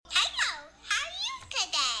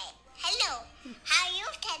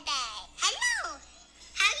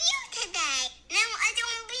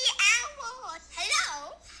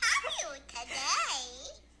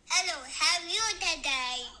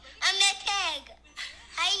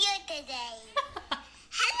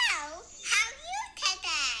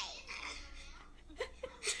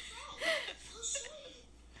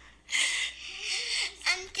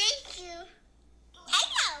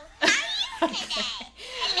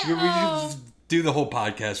We should just do the whole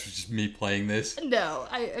podcast with just me playing this. No,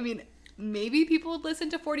 I mean, maybe people would listen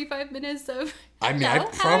to 45 minutes of. I mean,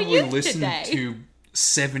 I'd probably listen to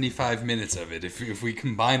 75 minutes of it if we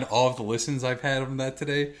combine all of the listens I've had on that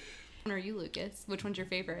today. Or you, Lucas? Which one's your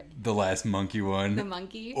favorite? The last monkey one. The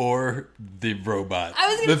monkey? Or the robot. I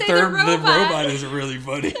was going to say the robot. The robot is really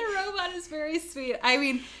funny. The robot is very sweet. I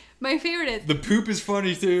mean, my favorite is... The poop is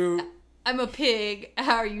funny, too. I'm a pig.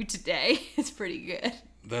 How are you today? It's pretty good.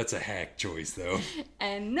 That's a hack choice, though.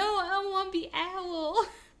 And no, I don't want to be owl.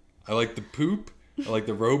 I like the poop, I like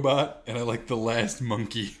the robot, and I like the last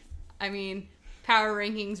monkey. I mean, power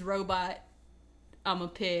rankings, robot, I'm a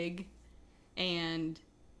pig, and...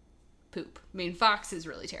 poop. I mean, Fox is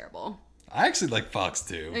really terrible. I actually like Fox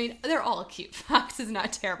too. I mean, they're all cute. Fox is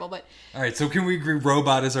not terrible, but... Alright, so can we agree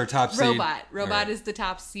Robot is our top seed? Robot right. is the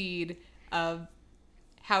top seed of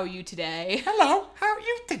How Are You Today? Hello, how are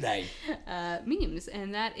you today? Memes,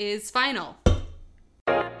 and that is final.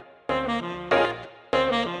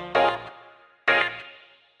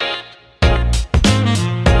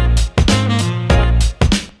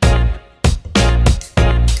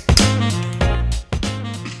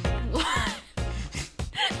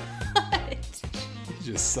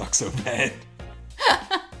 Suck so bad.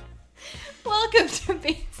 Welcome to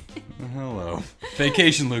Basic. Hello.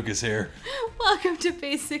 Vacation Lucas here. Welcome to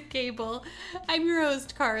Basic Cable. I'm your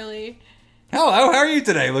host, Carly. Hello, how are you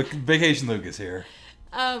today? Look, Vacation Lucas here.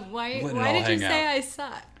 Why did you say I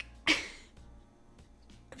suck?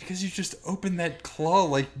 Because you just opened that claw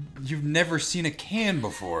like you've never seen a can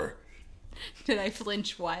before. Did I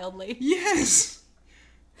flinch wildly? Yes.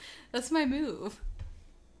 That's my move.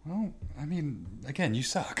 Well, I mean, again, you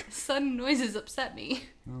suck. Sudden noises upset me.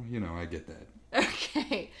 Well, you know, I get that.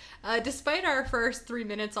 Okay. Despite our first 3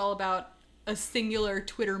 minutes all about a singular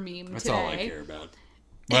Twitter meme That's today. all I care about.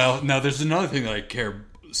 Well, now there's another thing that I care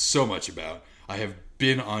so much about. I have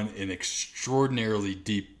been on an extraordinarily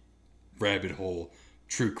deep rabbit hole,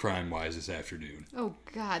 true crime-wise, this afternoon. Oh,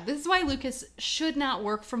 God. This is why Lucas should not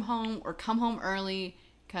work from home or come home early.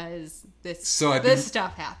 Because this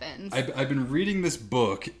stuff happens. I've been reading this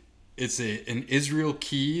book. It's an Israel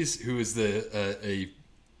Keyes, who is a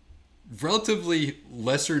relatively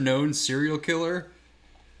lesser-known serial killer.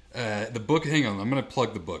 The book, hang on, I'm going to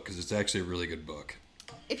plug the book because it's actually a really good book.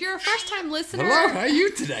 If you're a first-time listener... Hello, how are you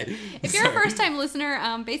today? If you're a first-time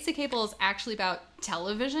listener, Basic Cable is actually about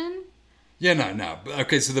television. Yeah, no.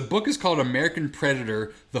 Okay, so the book is called American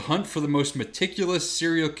Predator, The Hunt for the Most Meticulous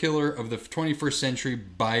Serial Killer of the 21st Century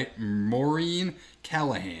by Maureen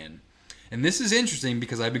Callahan. And this is interesting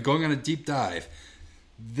because I've been going on a deep dive.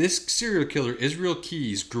 This serial killer, Israel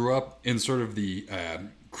Keyes, grew up in sort of the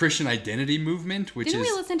Christian identity movement, which Didn't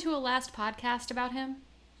we listen to a last podcast about him?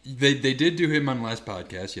 They did do him on the last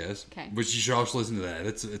podcast, yes. Okay. Which you should also listen to that.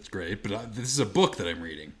 It's great. But this is a book that I'm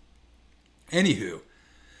reading. Anywho.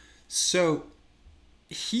 So,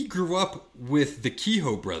 he grew up with the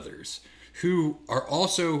Kehoe brothers, who are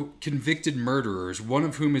also convicted murderers, one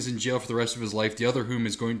of whom is in jail for the rest of his life, the other whom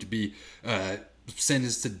is going to be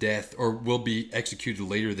sentenced to death or will be executed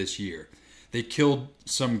later this year. They killed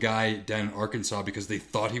some guy down in Arkansas because they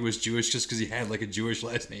thought he was Jewish just because he had like a Jewish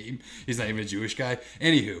last name. He's not even a Jewish guy.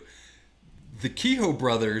 Anywho, the Kehoe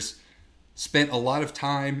brothers spent a lot of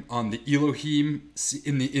time on the Elohim,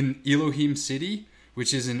 in Elohim City,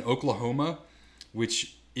 which is in Oklahoma,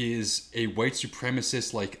 which is a white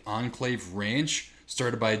supremacist like enclave ranch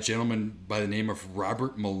started by a gentleman by the name of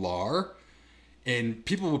Robert Millar. And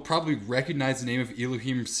people will probably recognize the name of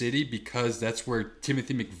Elohim City because that's where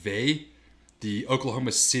Timothy McVeigh, the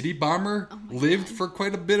Oklahoma City bomber, lived for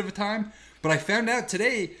quite a bit of a time. But I found out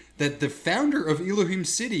today that the founder of Elohim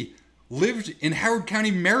City lived in Howard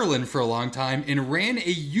County, Maryland for a long time and ran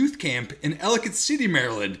a youth camp in Ellicott City,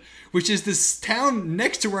 Maryland, which is this town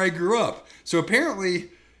next to where I grew up. So apparently,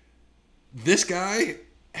 this guy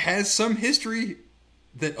has some history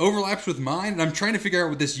that overlaps with mine, and I'm trying to figure out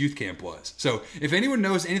what this youth camp was. So if anyone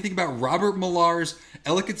knows anything about Robert Millar's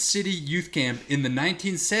Ellicott City youth camp in the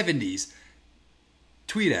 1970s,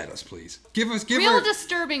 tweet at us, please. Give real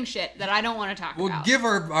disturbing shit that I don't want to talk about. Well, give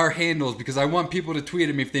our handles, because I want people to tweet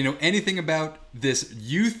at me if they know anything about this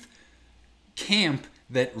youth camp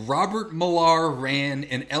that Robert Millar ran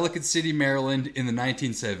in Ellicott City, Maryland in the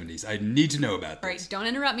 1970s. I need to know about this. All right, don't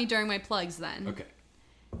interrupt me during my plugs then. Okay.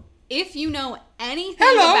 If you know anything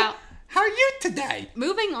about... How are you today?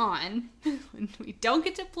 Moving on. When we don't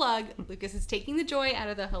get to plug, Lucas is taking the joy out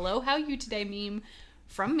of the hello, how you today meme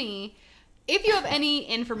from me. If you have any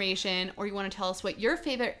information or you want to tell us what your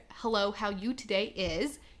favorite hello, how you today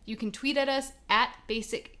is, you can tweet at us at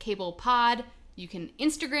Basic Cable Pod. You can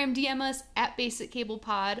Instagram DM us at Basic Cable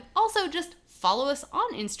Pod. Also, just follow us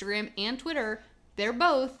on Instagram and Twitter. They're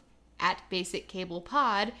both at Basic Cable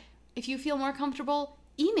Pod. If you feel more comfortable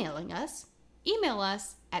emailing us, email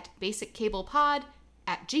us at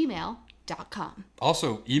basiccablepod@gmail.com.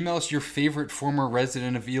 Also, email us your favorite former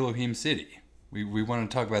resident of Elohim City. We want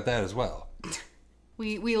to talk about that as well.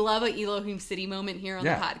 We love a Elohim City moment here on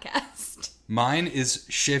the podcast. Mine is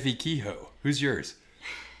Chevy Kehoe. Who's yours?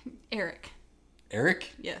 Eric.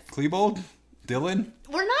 Eric? Yes. Klebold? Dylan?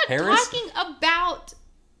 We're not Harris? talking about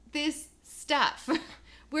this stuff.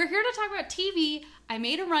 We're here to talk about TV. I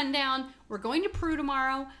made a rundown. We're going to Peru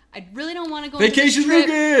tomorrow. I really don't want to go Vacation into this trip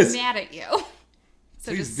Lucas! mad at you.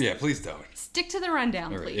 So Please don't. stick to the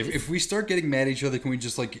rundown, All right. please. If we start getting mad at each other, can we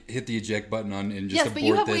just like hit the eject button on and just yes, abort but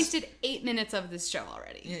you have this? wasted 8 minutes of this show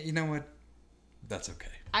already. Yeah, you know what? That's okay.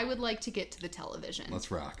 I would like to get to the television. Let's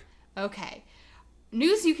rock. Okay.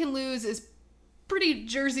 News You Can Lose is pretty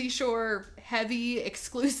Jersey Shore heavy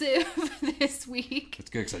exclusive this week. It's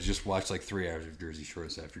good because I just watched like 3 hours of Jersey Shore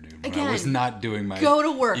this afternoon when Again, I was not doing my go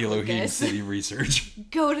to work, Elohim Lucas. City research.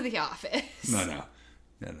 Go to the office. No.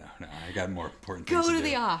 I got more important things Go to to do.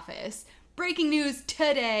 the office. Breaking news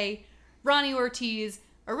today. Ronnie Ortiz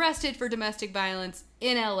arrested for domestic violence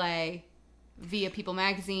in LA via People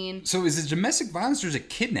magazine. So is it domestic violence or is it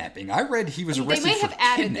kidnapping? I read he was They arrested might for have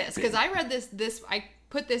added kidnapping. this because I read this I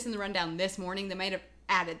put this in the rundown this morning. They might have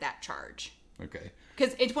added that charge. Okay.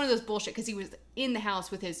 Because it's one of those bullshit because he was in the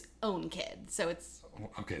house with his own kid. So it's...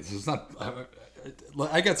 Okay, so it's not.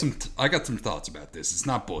 I got some thoughts about this. It's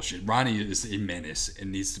not bullshit. Ronnie is a menace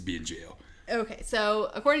and needs to be in jail. Okay, so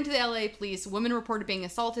according to the LA police, women reported being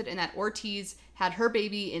assaulted and that Ortiz had her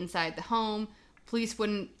baby inside the home. Police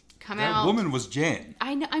wouldn't come That out. woman was Jen.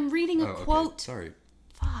 I know, I'm reading a Oh, okay. quote. Sorry.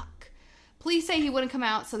 Fuck. Police say he wouldn't come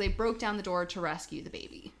out, so they broke down the door to rescue the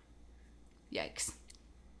baby. Yikes.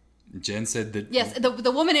 Jen said that. Yes,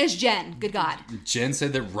 the woman is Jen. Good God. Jen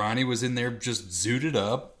said that Ronnie was in there just zooted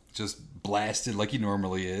up, just blasted like he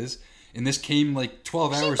normally is. And this came like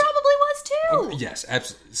 12 She hours. probably was too. Yes,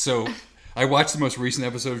 absolutely. So I watched the most recent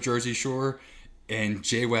episode of Jersey Shore, and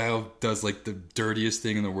JWoww does like the dirtiest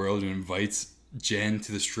thing in the world and invites Jen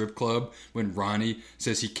to the strip club when Ronnie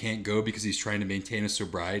says he can't go because he's trying to maintain a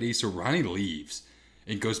sobriety. So Ronnie leaves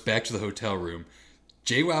and goes back to the hotel room.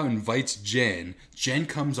 JWoww invites Jen. Jen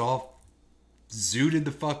comes all zooted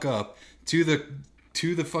the fuck up to the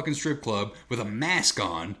fucking strip club with a mask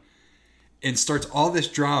on and starts all this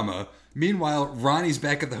drama. Meanwhile, Ronnie's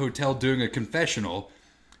back at the hotel doing a confessional.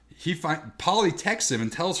 Polly texts him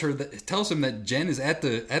and tells him that Jen is at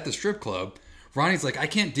the strip club. Ronnie's like, I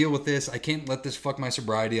can't deal with this. I can't let this fuck my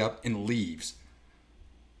sobriety up, and leaves.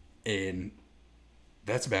 And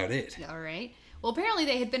that's about it. All right. Well, apparently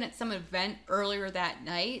they had been at some event earlier that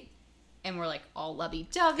night and were like all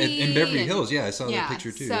lovey-dovey. In Beverly Hills, yeah, I saw that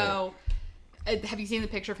picture too. So, have you seen the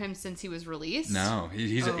picture of him since he was released? No,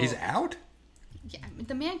 he's out? Yeah,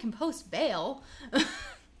 the man can post bail.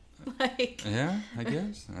 Like, Yeah, I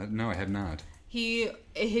guess. No, I have not.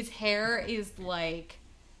 his hair is like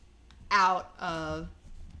out of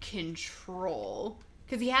control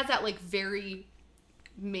because he has that like very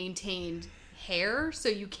maintained hair, so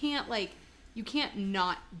you can't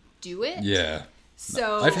not do it. Yeah.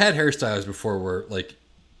 So I've had hairstyles before where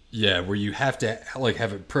where you have to like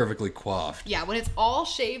have it perfectly coiffed. yeah, when it's all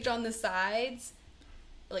shaved on the sides,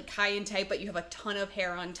 like high and tight, but you have a ton of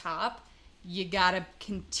hair on top, you gotta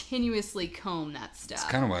continuously comb that stuff.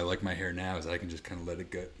 It's kind of why I like my hair now is I can just kind of let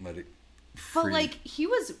it free. But like he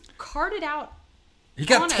was carted out. He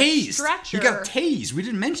got on a tased. stretcher. He got tased. We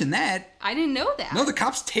didn't mention that. I didn't know that. No, the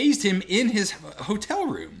cops tased him in his hotel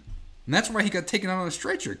room. And that's why he got taken out on a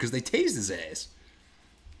stretcher, because they tased his ass.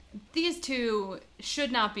 These two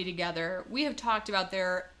should not be together. We have talked about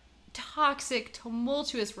their toxic,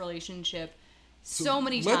 tumultuous relationship so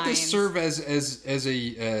many times. Let this serve as a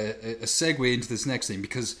segue into this next thing,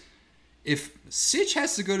 because if Sitch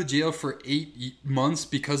has to go to jail for 8 months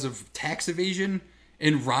because of tax evasion,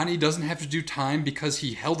 and Ronnie doesn't have to do time because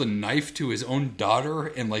he held a knife to his own daughter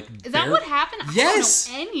and like... Is that what happened? Yes!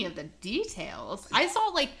 I don't know any of the details. I saw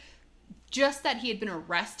like just that he had been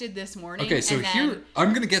arrested this morning. Okay, so and then here, I'm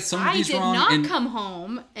going to get some of these wrong. I did and, not come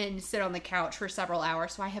home and sit on the couch for several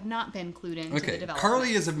hours, so I have not been clued into the development.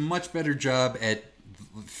 Carly is a much better job at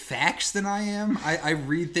facts than I am. I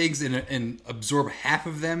read things and absorb half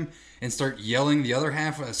of them and start yelling the other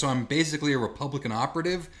half, so I'm basically a Republican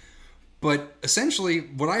operative. But essentially,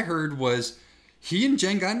 what I heard was he and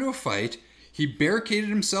Jen got into a fight. He barricaded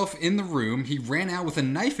himself in the room. He ran out with a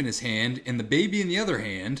knife in his hand and the baby in the other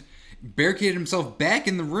hand. barricaded himself back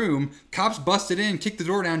in the room. Cops busted in, kicked the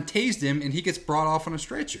door down, tased him, and he gets brought off on a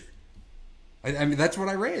stretcher. I mean, that's what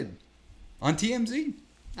I read on TMZ.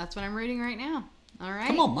 That's what I'm reading right now. All right.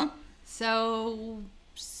 Come on, man. So,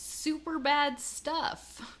 super bad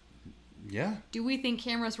stuff. Yeah. Do we think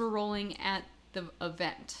cameras were rolling at the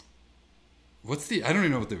event? I don't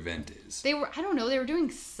even know what the event is. I don't know, they were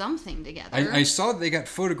doing something together. I saw they got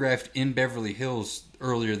photographed in Beverly Hills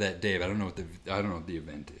earlier that day, but I don't know what the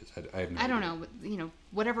event is. I don't know,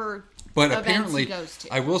 whatever but events apparently, he goes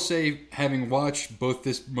to. I will say, having watched both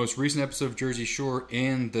this most recent episode of Jersey Shore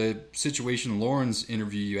and the Situation Lawrence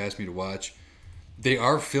interview you asked me to watch, they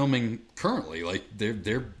are filming currently. Like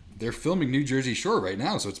they're filming New Jersey Shore right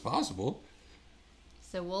now, so it's possible.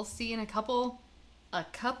 So we'll see in a couple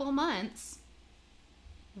months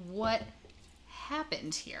what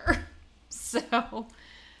happened here. So,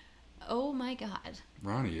 oh my God.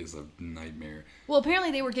 Ronnie is a nightmare. Well,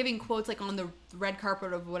 apparently they were giving quotes like on the red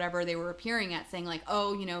carpet of whatever they were appearing at, saying like,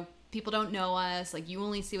 oh, people don't know us. Like, you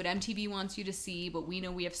only see what MTV wants you to see, but we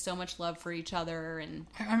know we have so much love for each other. And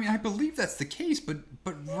I mean, I believe that's the case, but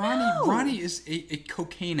No. Ronnie is a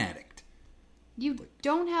cocaine addict. You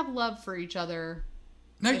don't have love for each other.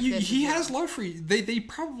 No, if this he is has real. love for you. They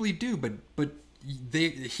probably do, but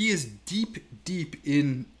he is deep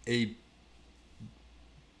in a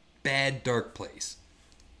bad dark place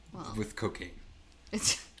with cocaine.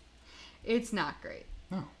 It's not great.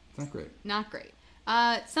 No, it's not great. Not great.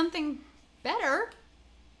 Something better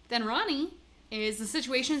than Ronnie is the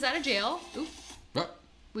situations out of jail. Oop. Oh,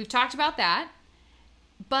 We've talked about that.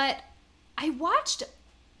 But I watched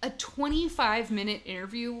a 25-minute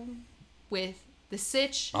interview with the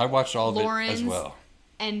Sitch, I watched all of Lawrence, it as well.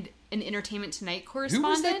 and an Entertainment Tonight Who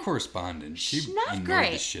correspondent. was that correspondent? She not annoyed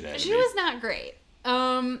great. the shit out of She me. was not great.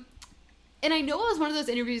 And I know it was one of those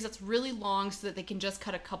interviews that's really long so that they can just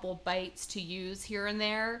cut a couple bites to use here and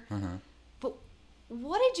there. Uh-huh. But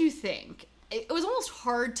what did you think? It was almost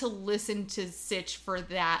hard to listen to Sitch for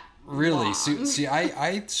that Really? long. See,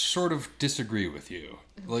 I sort of disagree with you.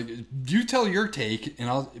 Like, you tell your take,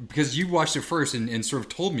 and because you watched it first and sort of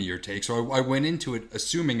told me your take, so I went into it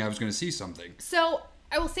assuming I was going to see something. So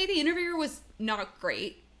I will say the interviewer was not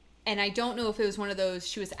great. And I don't know if it was one of those,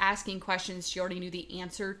 she was asking questions she already knew the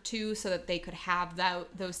answer to so that they could have those sound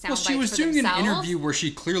bites for themselves. Well, she was doing an interview where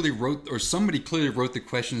she clearly wrote, or somebody clearly wrote the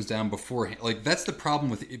questions down beforehand. Like, that's the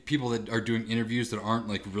problem with people that are doing interviews that aren't,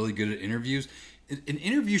 like, really good at interviews. An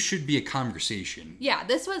interview should be a conversation. Yeah,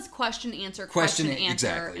 this was question, answer, question, answer.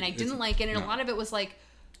 Exactly. And I didn't like it. And a lot of it was like,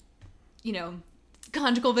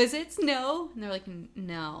 conjugal visits? No. And they're like,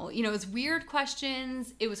 no. It was weird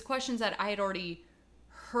questions. It was questions that I had already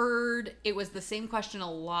heard. It was the same question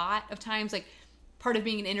a lot of times. Like, part of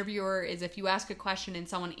being an interviewer is if you ask a question and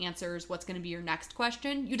someone answers what's going to be your next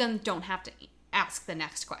question, you don't have to ask the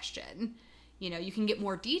next question. You can get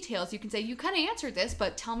more details. You can say, you kind of answered this,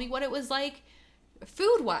 but tell me what it was like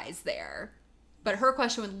food-wise there. But her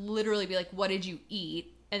question would literally be like, what did you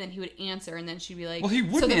eat? And then he would answer, and then she'd be like, well, he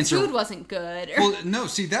wouldn't so the answer. food wasn't good. Well, no,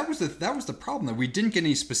 see, that was the problem, that we didn't get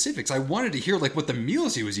any specifics. I wanted to hear, like, what the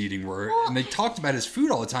meals he was eating were, and they talked about his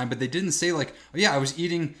food all the time, but they didn't say, like, oh, yeah, I was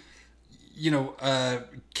eating,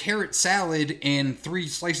 carrot salad and 3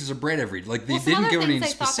 slices of bread every day. Like, they didn't give any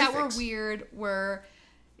specifics. I thought that were weird were,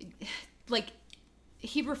 like,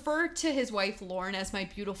 he referred to his wife, Lauren, as my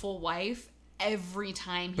beautiful wife every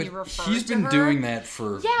time he referred to her. He's been doing that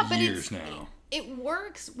for years now. It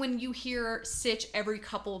works when you hear Sitch every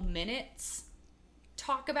couple minutes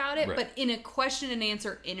talk about it, right. But in a question and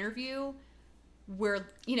answer interview where,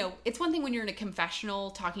 it's one thing when you're in a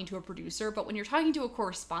confessional talking to a producer, but when you're talking to a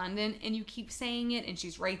correspondent and you keep saying it and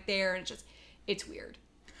she's right there and it's weird.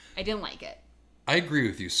 I didn't like it. I agree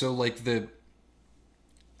with you. So, like,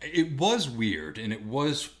 it was weird and it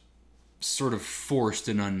was sort of forced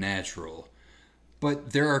and unnatural,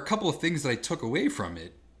 but there are a couple of things that I took away from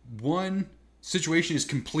it. One, Situation is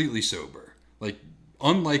completely sober. Like,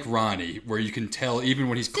 unlike Ronnie, where you can tell even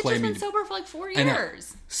when he's Sitch claiming... has been sober for like 4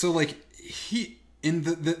 years. So, like,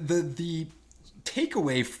 the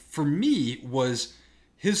takeaway for me was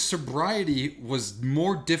his sobriety was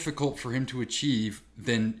more difficult for him to achieve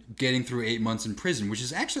than getting through 8 months in prison, which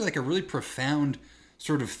is actually, like, a really profound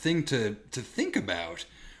sort of thing to think about,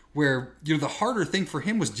 where, the harder thing for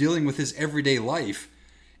him was dealing with his everyday life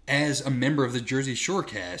as a member of the Jersey Shore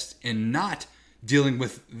cast and not dealing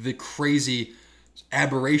with the crazy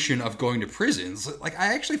aberration of going to prisons. Like,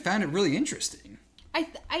 I actually found it really interesting.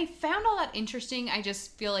 I found all that interesting. I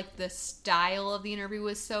just feel like the style of the interview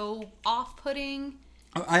was so off-putting.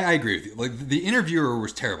 I agree with you. Like, the interviewer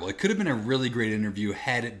was terrible. It could have been a really great interview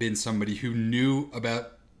had it been somebody who knew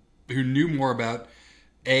about who knew more about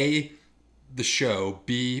A, the show,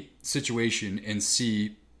 B, situation, and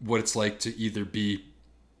C, what it's like to either be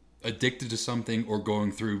addicted to something or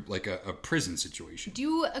going through like a prison situation. Do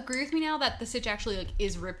you agree with me now that the Sitch actually like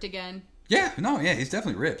is ripped again? Yeah, he's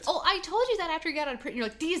definitely ripped. Oh, I told you that after he got out of prison. You're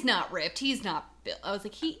like, he's not ripped. He's not built. I was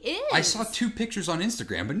like, he is. I saw 2 pictures on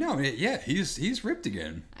Instagram, but no, he's ripped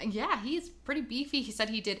again. Yeah, he's pretty beefy. He said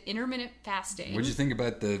he did intermittent fasting. What'd you think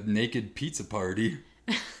about the naked pizza party?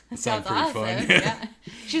 That sounded pretty awesome. fun. Yeah.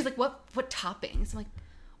 She was like, what toppings? I'm like,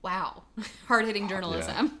 wow. Hard-hitting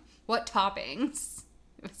journalism. Yeah. What toppings?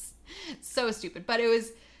 It was so stupid. But it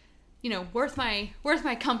was, worth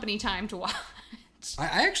my company time to watch.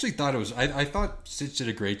 I actually thought it was... I thought Sitch did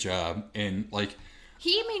a great job, and like...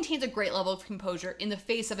 He maintains a great level of composure in the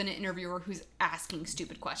face of an interviewer who's asking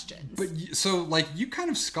stupid questions. But so, like, you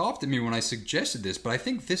kind of scoffed at me when I suggested this, but I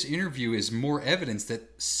think this interview is more evidence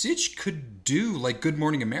that Sitch could do, like, Good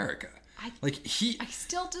Morning America. I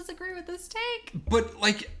still disagree with this take. But,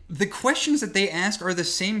 like, the questions that they ask are the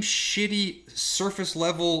same shitty, surface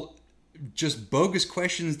level, just bogus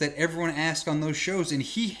questions that everyone asks on those shows, and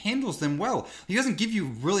he handles them well. He doesn't give you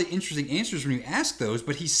really interesting answers when you ask those,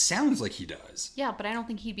 but he sounds like he does. Yeah, but I don't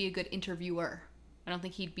think he'd be a good interviewer. I don't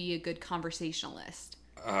think he'd be a good conversationalist.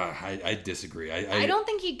 I disagree. I don't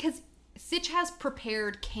think because Sitch has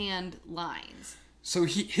prepared canned lines. So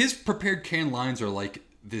his prepared canned lines are like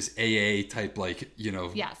this AA type, like,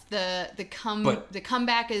 Yes, the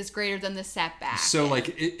comeback is greater than the setback. So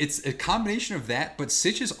like it's a combination of that, but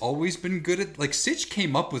Sitch has always been good at, like, Sitch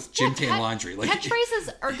came up with Gym Can Laundry. Like,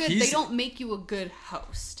 catchphrases are good. They don't make you a good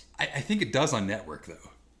host. I think it does on network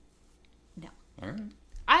though. No. All right.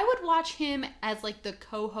 I would watch him as like the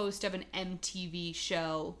co-host of an MTV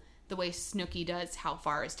show, the way Snooki does How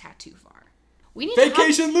Far Is Tattoo Far. We need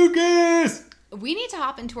Vacation Lucas! We need to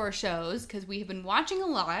hop into our shows because we have been watching a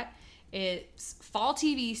lot. It's fall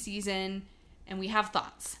TV season, and we have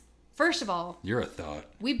thoughts. First of all, You're a thought.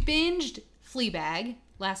 we binged Fleabag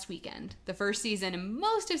last weekend, the first season and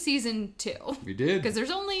most of season 2. We did. Because there's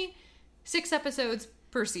only 6 episodes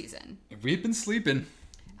per season. We've been sleeping.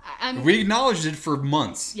 We acknowledged it for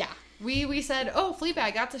months. Yeah. We said, oh,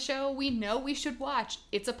 Fleabag, that's a show we know we should watch.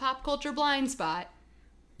 It's a pop culture blind spot.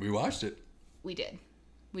 We watched it. We did.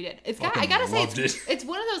 I Fucking gotta say, loved it. it's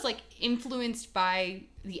one of those, like, influenced by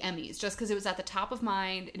the Emmys, just because it was at the top of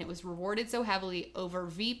mind and it was rewarded so heavily over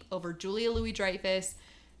Veep, over Julia Louis-Dreyfus.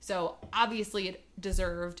 So, obviously, it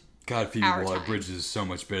deserved God, Phoebe our Waller-Bridge time. is so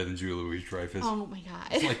much better than Julia Louis-Dreyfus. Oh, my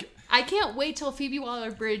God. Like, I can't wait till Phoebe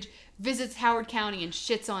Waller-Bridge visits Howard County and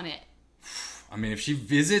shits on it. I mean, if she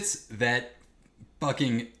visits that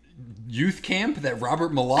fucking youth camp that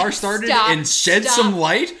Robert Millar started and shed some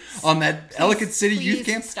light on that Ellicott City youth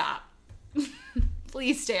camp. Stop.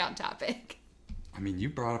 Please stay on topic. I mean, you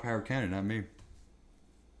brought up Howard County, not me.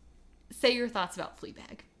 Say your thoughts about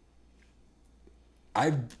Fleabag.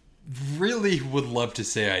 I really would love to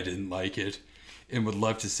say I didn't like it, and would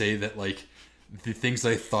love to say that, like, the things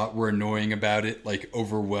I thought were annoying about it, like,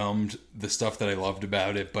 overwhelmed the stuff that I loved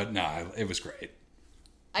about it, but nah, it was great.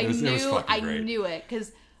 I great. knew it,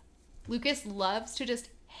 because Lucas loves to just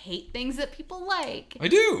hate things that people like. I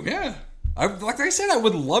do, yeah. Like I said, I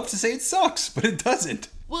would love to say it sucks, but it doesn't.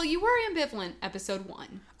 Well, you were ambivalent episode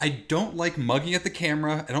 1. I don't like mugging at the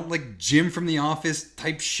camera. I don't like Jim from The Office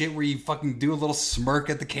type shit where you fucking do a little smirk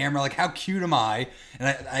at the camera. Like, how cute am I? And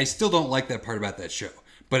I still don't like that part about that show.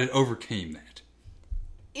 But it overcame that.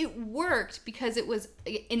 It worked because it was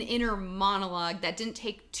an inner monologue that didn't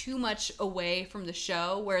take too much away from the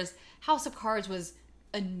show, whereas House of Cards was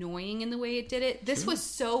annoying in the way it did it. This was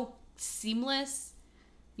so seamless.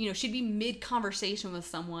 She'd be mid-conversation with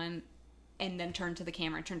someone and then turn to the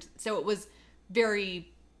camera. So it was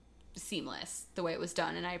very seamless the way it was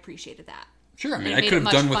done, and I appreciate that. Sure, I mean, I could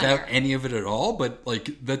have done without any of it at all, but,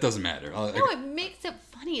 like, that doesn't matter. No, it makes it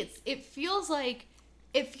funny. It feels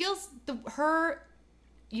her,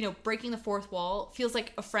 breaking the fourth wall feels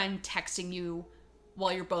like a friend texting you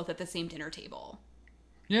while you're both at the same dinner table.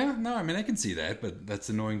 Yeah, no, I mean, I can see that, but that's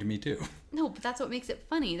annoying to me, too. No, but that's what makes it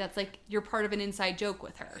funny. That's like you're part of an inside joke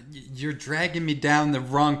with her. You're dragging me down the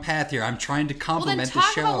wrong path here. I'm trying to compliment the show. Well,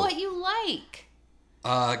 then talk about what you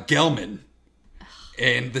like. Gelman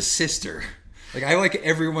and the sister. Like, I like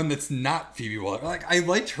everyone that's not Phoebe Waller. Like, I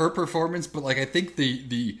liked her performance, but, like, I think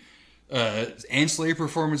the ancillary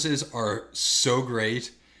performances are so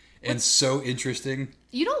great and so interesting.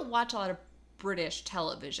 You don't watch a lot of British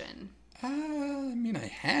television. I mean, I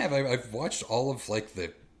have. I've watched all of, like,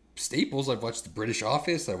 the staples. I've watched The British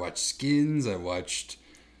Office. I watched Skins. I watched...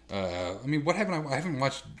 what haven't I haven't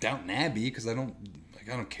watched Downton Abbey because I don't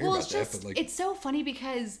care about that. But, like, it's so funny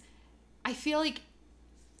because I feel like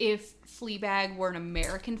if Fleabag were an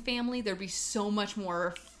American family, there'd be so much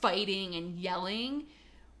more fighting and yelling.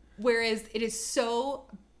 Whereas it is so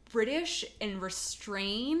British and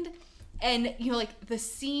restrained. And, you know, like the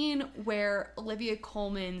scene where Olivia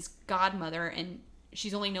Colman's godmother, and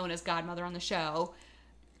she's only known as godmother on the show,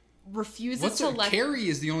 refuses to let... Carrie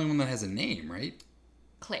is the only one that has a name, right?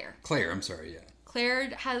 Claire, I'm sorry, yeah. Claire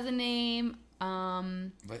has a name,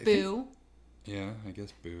 Boo. Yeah, I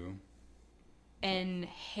guess Boo. And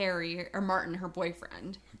Harry, or Martin, her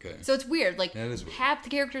boyfriend. Okay. So it's weird. Like, that is weird. Half the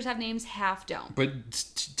characters have names, half don't. But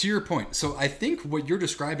to your point, so I think what you're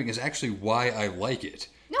describing is actually why I like it.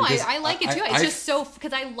 No, I like it too. It's just so...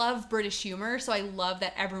 Because I love British humor, so I love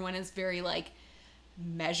that everyone is very, like,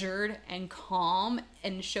 measured and calm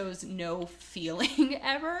and shows no feeling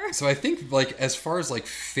ever. So I think, like, as far as, like,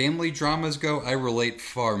 family dramas go, I relate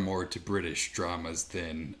far more to British dramas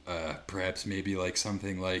than perhaps maybe, like,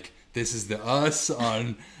 something like... This Is the Us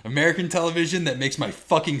on American television that makes my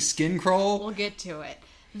fucking skin crawl. We'll get to it.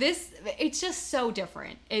 It's just so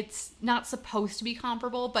different. It's not supposed to be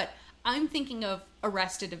comparable, but I'm thinking of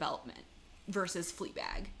Arrested Development versus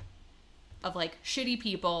Fleabag. Of, like, shitty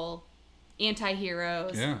people,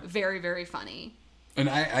 anti-heroes, very, very funny. And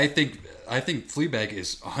I think Fleabag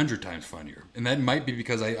is 100 times funnier. And that might be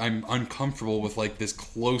because I'm uncomfortable with, like, this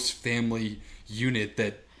close family unit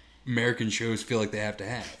that American shows feel like they have to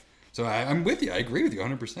have. So I'm with you. I agree with you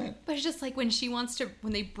 100%. But it's just like when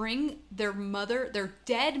they bring their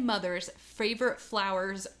dead mother's favorite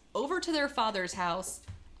flowers over to their father's house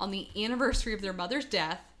on the anniversary of their mother's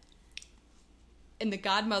death, and the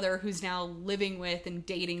godmother who's now living with and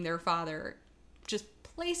dating their father just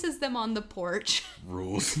places them on the porch.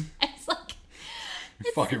 Rules. It's like...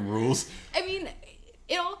 fucking rules. I mean,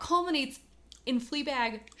 it all culminates in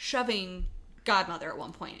Fleabag shoving godmother at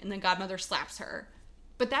one point, and then godmother slaps her.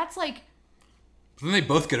 But that's like... Then they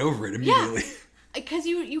both get over it immediately. Yeah, because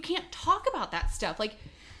you can't talk about that stuff. Like,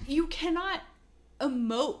 you cannot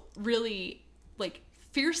emote really, like,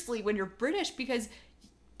 fiercely when you're British because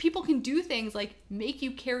people can do things like make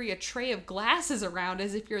you carry a tray of glasses around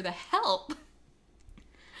as if you're the help.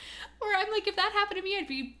 Or I'm like, if that happened to me, I'd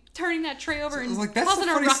be turning that tray over and like, that's causing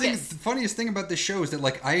a ruckus. The funniest thing about this show is that,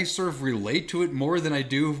 like, I sort of relate to it more than I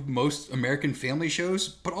do most American family shows,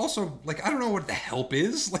 but also, like, I don't know what the help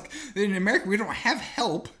is. Like, in America, we don't have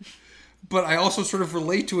help, but I also sort of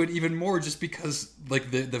relate to it even more just because, like,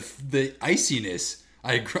 the iciness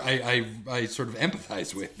I sort of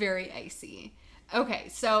empathize with. It's very icy. Okay,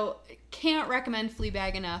 so can't recommend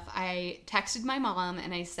Fleabag enough. I texted my mom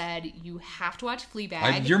and I said, you have to watch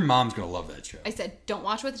Fleabag. Your mom's going to love that show. I said, don't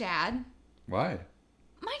watch with Dad. Why?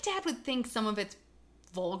 My dad would think some of it's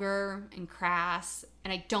vulgar and crass,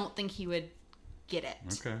 and I don't think he would get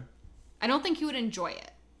it. Okay. I don't think he would enjoy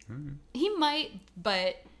it. Mm-hmm. He might,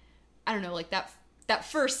 but I don't know, like that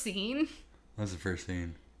first scene. What's the first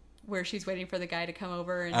scene? Where she's waiting for the guy to come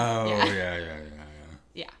over. And,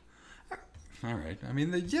 Yeah. All right. I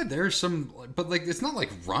mean, there's some, but, like, it's not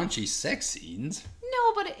like raunchy sex scenes.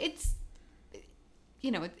 No, but it's,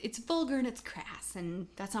 you know, it's vulgar and it's crass, and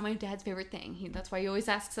that's not my dad's favorite thing. That's why he always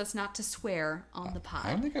asks us not to swear on the pod.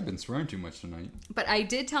 I don't think I've been swearing too much tonight. But I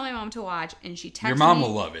did tell my mom to watch, and she texted me. Your mom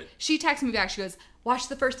will love it. She texted me back. She goes, watch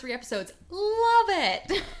the first 3 episodes. Love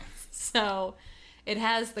it. So it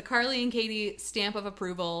has the Carly and Katie stamp of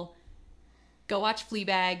approval. Go watch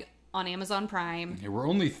Fleabag on Amazon Prime. Yeah, we're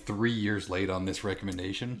only 3 years late on this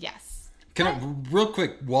recommendation. Yes. Can I, real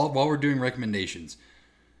quick, while we're doing recommendations,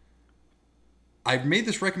 I made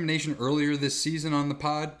this recommendation earlier this season on the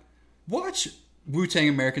pod. Watch Wu-Tang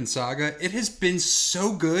American Saga. It has been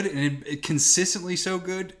so good, and it consistently so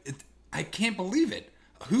good. I can't believe it.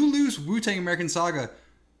 Hulu's Wu-Tang American Saga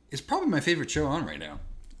is probably my favorite show on right now.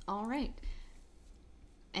 All right.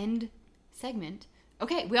 End segment.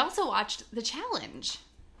 Okay, we also watched The Challenge.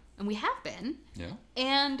 And we have been. Yeah.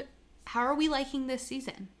 And how are we liking this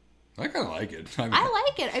season? I kind of like it. I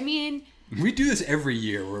like it. I mean... We do this every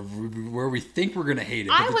year where we think we're going to hate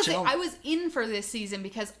it. I was in for this season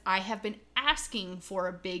because I have been asking for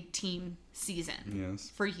a big team season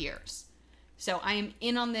for years. So I am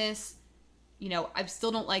in on this. You know, I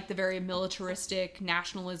still don't like the very militaristic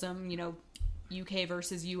nationalism, you know, UK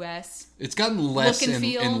versus US. It's gotten less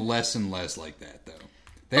and less like that, though.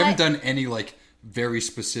 They haven't done any, like, very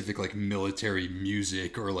specific, like, military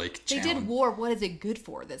music or, like, challenge. They did War, What Is It Good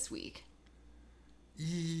For this week.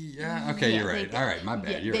 Yeah, okay, you're right. All right, my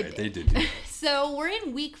bad. You're right. They did do that. So we're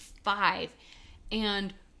in week 5,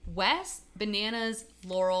 and Wes, Bananas,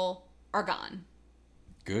 Laurel are gone.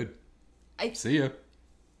 Good. See ya.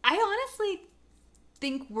 I honestly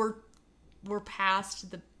think we're past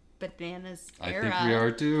Bananas I era. think we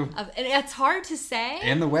are too. And it's hard to say.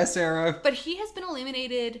 And the Wes era. But he has been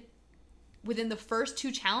eliminated within the first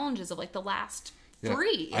 2 challenges of like the last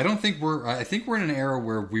 3. I think we're in an era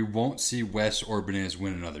where we won't see Wes or Bananas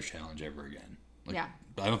win another challenge ever again. Like, yeah.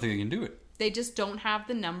 I don't think they can do it. They just don't have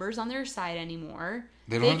the numbers on their side anymore.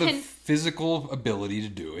 They don't have the physical ability to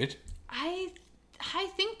do it. I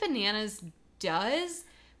think Bananas does,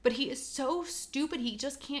 but he is so stupid he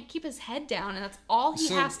just can't keep his head down, and that's all he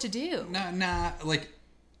has to do. Like,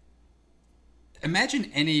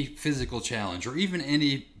 imagine any physical challenge or even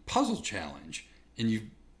any puzzle challenge, and you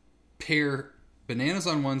pair Bananas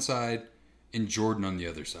on one side and Jordan on the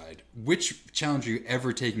other side. Which challenge are you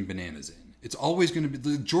ever taking Bananas in? It's always going to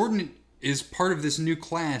be... Jordan is part of this new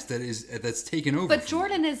class that's taken over. But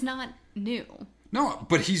Jordan is not new. No,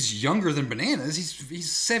 but he's younger than Bananas.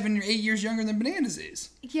 He's 7 or 8 years younger than Bananas is.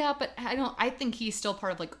 Yeah, but I think he's still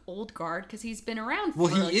part of like old guard because he's been around. Well,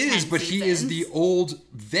 for he like is, 10 but seasons. he is the old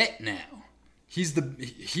vet now.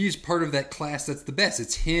 He's part of that class that's the best.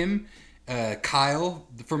 It's him, Kyle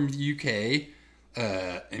from the UK.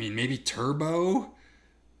 Maybe Turbo,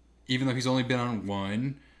 even though he's only been on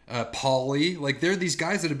 1. Paulie, like they're these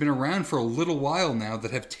guys that have been around for a little while now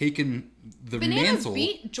that have taken the Bananas mantle.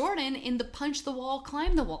 beat Jordan in the punch the wall,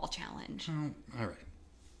 climb the wall challenge. Oh, all right.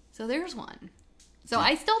 So there's one. So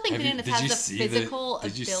I still think Bananas has the physical ability.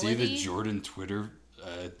 Did you see the Jordan Twitter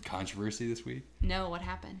controversy this week? No, what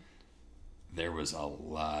happened? There was a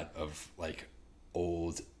lot of like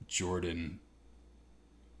old Jordan,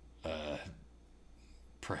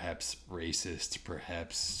 perhaps racist,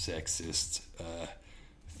 perhaps sexist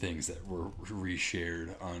things that were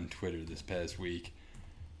reshared on Twitter this past week.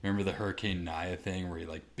 Remember the Hurricane Naya thing where he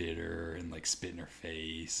like bit her and like spit in her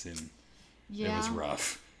face, and it was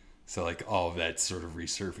rough. So like all of that sort of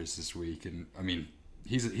resurfaced this week, and I mean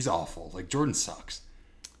he's awful. Like Jordan sucks,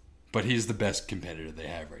 but he's the best competitor they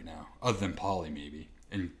have right now, other than Paulie maybe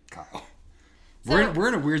and Kyle. So, we're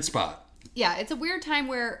in a weird spot. Yeah, it's a weird time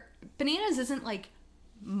where Bananas isn't like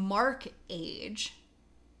Mark age,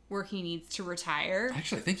 where he needs to retire.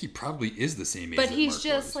 Actually, I think he probably is the same age. But that he's Mark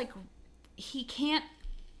just was. like, he can't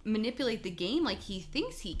manipulate the game like he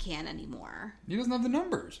thinks he can anymore. He doesn't have the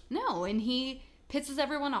numbers. No, and he pisses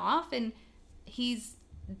everyone off, and he's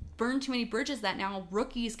burned too many bridges that now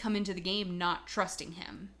rookies come into the game not trusting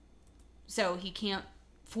him. So he can't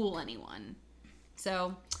fool anyone.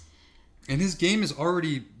 So... And his game is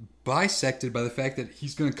already bisected by the fact that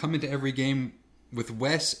he's going to come into every game with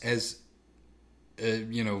Wes as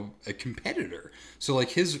a competitor. So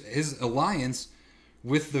like his alliance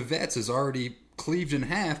with the vets is already cleaved in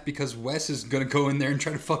half because Wes is going to go in there and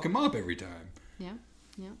try to fuck him up every time. Yeah.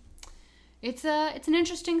 It's an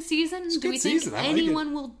interesting season. It's a Do we good think season. I like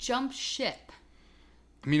anyone will jump ship?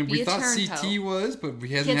 I mean, we thought Turn CT toe. was, but we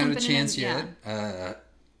hasn't had a been chance in, yet.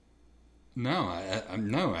 No,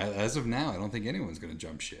 as of now, I don't think anyone's going to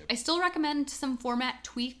jump ship. I still recommend some format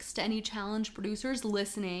tweaks to any challenge producers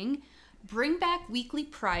listening. Bring back weekly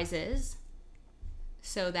prizes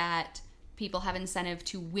so that people have incentive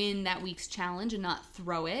to win that week's challenge and not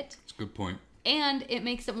throw it. That's a good point. And it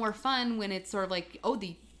makes it more fun when it's sort of like, oh,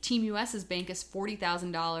 the Team US's bank is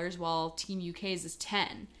 $40,000 while Team UK's is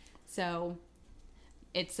 $10,000. So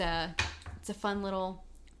it's a fun little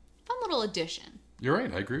addition. You're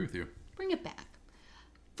right. I agree with you. Bring it back.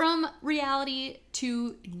 From reality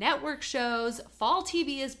to network shows, fall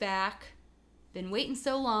TV is back. Been waiting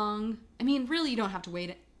so long. I mean, really, you don't have to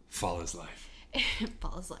wait. Fall is life.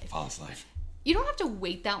 Fall is life. Fall is life. You don't have to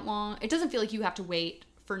wait that long. It doesn't feel like you have to wait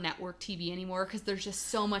for network TV anymore because there's just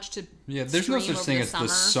so much to there's no such thing as the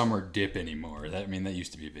summer dip anymore. That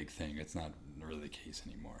used to be a big thing. It's not really the case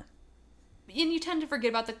anymore. And you tend to forget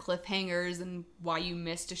about the cliffhangers and why you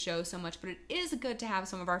missed a show so much, but it is good to have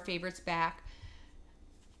some of our favorites back.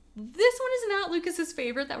 This one is not Lucas's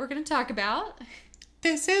favorite that we're going to talk about.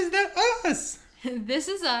 This is us. This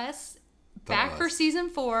is us. Back for season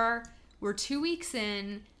 4. We're 2 weeks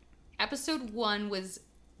in. Episode 1 was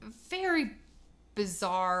very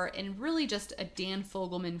bizarre and really just a Dan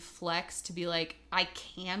Fogelman flex to be like, I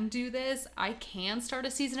can do this. I can start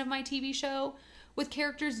a season of my TV show with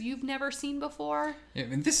characters you've never seen before. Yeah, I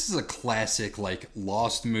mean, this is a classic, like,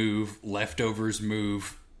 Lost move, Leftovers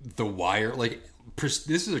move, The Wire. Like,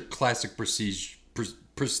 this is a classic prestige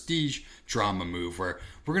drama move where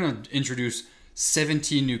we're going to introduce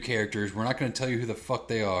 17 new characters. We're not going to tell you who the fuck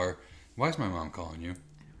they are. Why is my mom calling you? I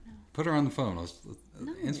don't know. Put her on the phone.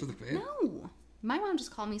 Answer the phone. No. My mom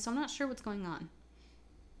just called me, so I'm not sure what's going on.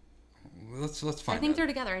 Let's find out. I think they're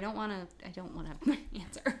together. I don't want to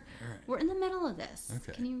answer. All right. We're in the middle of this.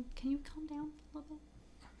 Okay. Can you calm down a little bit?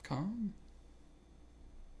 Calm.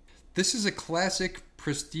 this is a classic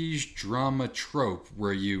prestige drama trope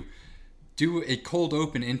where you do a cold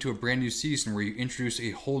open into a brand new season where you introduce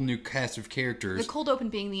a whole new cast of characters. The cold open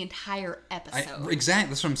being the entire episode. Exactly,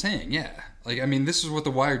 that's what I'm saying, yeah. Like, I mean, this is what The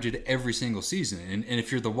Wire did every single season. And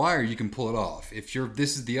if you're The Wire, you can pull it off. If you're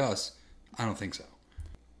This Is the Us, I don't think so.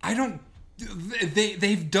 I don't...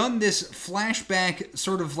 They've done this flashback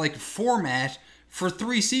sort of like format for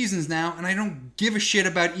 3 seasons now, and I don't give a shit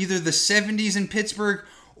about either the 70s in Pittsburgh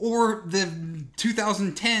or the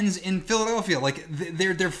 2010s in Philadelphia. Like,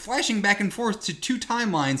 they're flashing back and forth to 2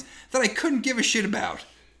 timelines that I couldn't give a shit about.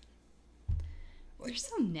 You're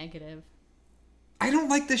so negative. I don't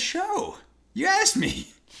like this show. You asked me.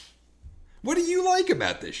 What do you like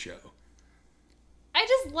about this show? I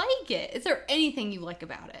just like it. Is there anything you like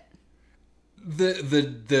about it?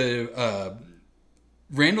 The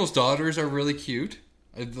Randall's daughters are really cute.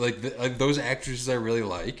 Those actresses I really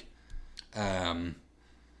like.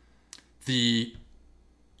 The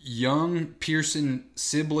young Pearson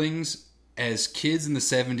siblings as kids in the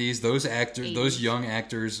 70s, those actors, 80s. those young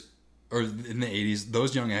actors, or in the 80s,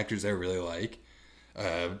 those young actors I really like.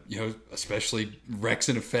 Especially Rex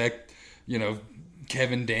in Effect,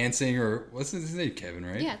 Kevin dancing, or what's his name? Kevin,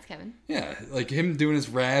 right? Yeah, it's Kevin. Yeah, like him doing his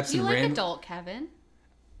raps. You and like adult Kevin?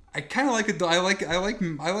 I kind of like it. I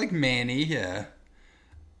like Manny. Yeah.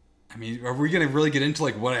 I mean, are we gonna really get into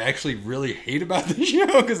like what I actually really hate about the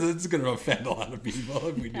show? Because it's gonna offend a lot of people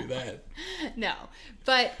if we do that. No,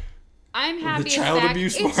 but I'm happy. The child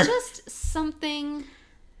abuse part. It's just something.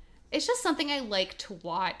 It's just something I like to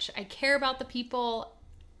watch. I care about the people.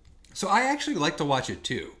 So I actually like to watch it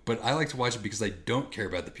too, but I like to watch it because I don't care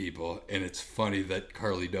about the people, and it's funny that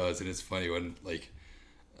Carly does, and it's funny when like.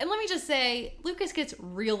 And let me just say, Lucas gets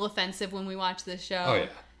real offensive when we watch this show. Oh yeah.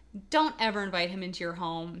 Don't ever invite him into your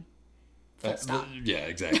home. Full stop. Yeah,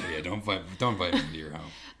 exactly. Yeah, don't invite him into your home.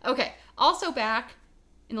 Okay. Also back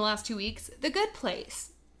in the last 2 weeks, The Good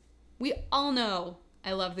Place. We all know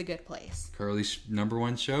I love The Good Place. Carly's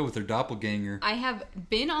 #1 show with her doppelganger. I have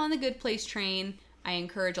been on The Good Place train. I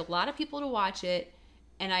encourage a lot of people to watch it.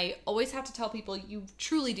 And I always have to tell people, you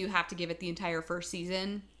truly do have to give it the entire first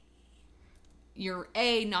season. You're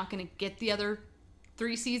not going to get the other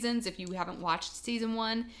 3 seasons if you haven't watched season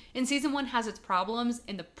 1. And season 1 has its problems,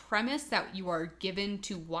 and the premise that you are given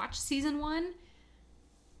to watch season 1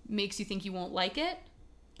 makes you think you won't like it.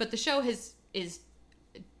 But the show is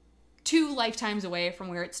 2 lifetimes away from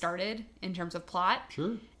where it started in terms of plot.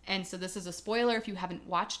 Sure. And so this is a spoiler if you haven't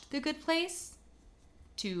watched The Good Place,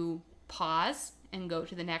 to pause and go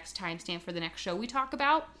to the next timestamp for the next show we talk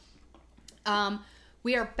about.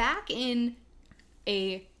 We are back in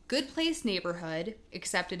a Good Place neighborhood,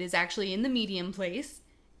 except it is actually in the medium place,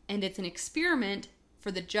 and it's an experiment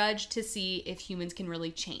for the judge to see if humans can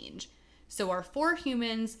really change. So our 4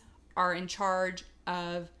 humans are in charge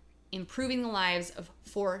of improving the lives of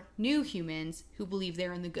 4 new humans who believe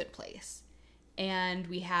they're in the good place. And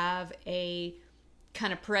we have a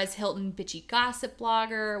kind of Perez Hilton bitchy gossip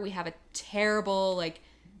blogger. We have a terrible, like,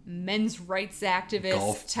 men's rights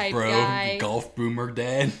activist type guy. Golf boomer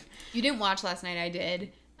dad. You didn't watch last night, I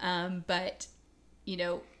did. But,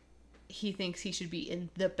 he thinks he should be in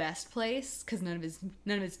the best place because none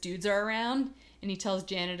of his dudes are around. And he tells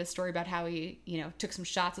Janet a story about how he, took some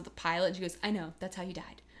shots with the pilot. And she goes, I know, that's how he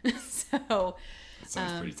died. So... That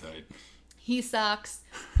sounds pretty tight. He sucks.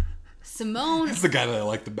 Simone... That's the guy that I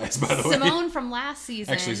like the best, by the way. Simone from last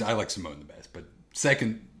season... Actually, I like Simone the best, but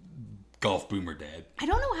second, golf boomer dad. I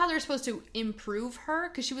don't know how they're supposed to improve her,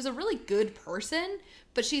 because she was a really good person,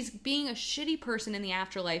 but she's being a shitty person in the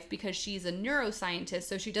afterlife because she's a neuroscientist,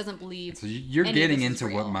 so she doesn't believe... So you're getting into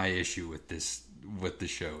real. what my issue with the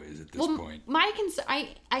show is at this point.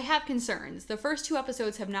 I have concerns. The first 2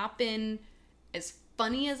 episodes have not been as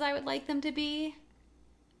funny as I would like them to be,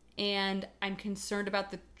 and I'm concerned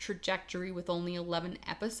about the trajectory with only 11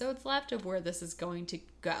 episodes left of where this is going to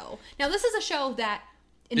go. Now, this is a show that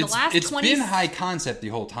It's been high concept the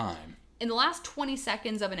whole time. In the last 20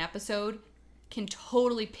 seconds of an episode can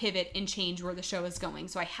totally pivot and change where the show is going.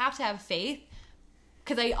 So I have to have faith,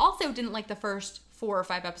 because I also didn't like the first 4 or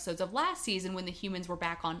 5 episodes of last season when the humans were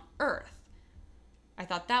back on Earth. I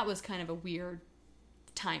thought that was kind of a weird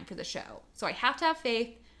time for the show. So I have to have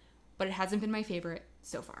faith, but it hasn't been my favorite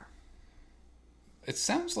so far. It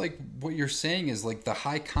sounds like what you're saying is like the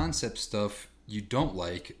high concept stuff you don't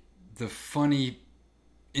like, the funny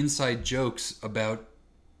inside jokes about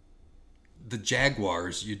the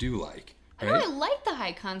Jaguars you do like. Right? I know I like the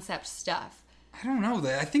high concept stuff. I don't know.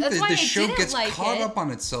 I think that the show gets caught up on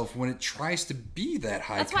itself when it tries to be that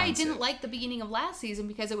high concept. That's why I didn't like the beginning of last season,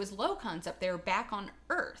 because it was low concept. They were back on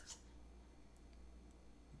Earth.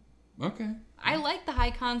 Okay. I like the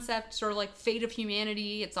high concept, sort of like fate of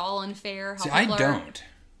humanity. It's all unfair. See, I don't.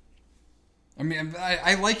 I mean,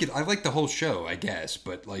 I like it. I like the whole show, I guess.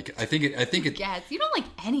 But like, I think it. Yes, you don't like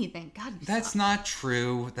anything. God, That's not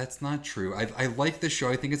true. That's not true. I like the show.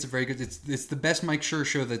 I think it's a very good. It's the best Mike Schur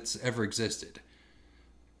show that's ever existed.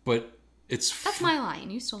 But that's my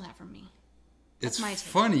line. You stole that from me. It's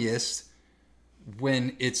funniest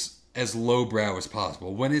when it's as lowbrow as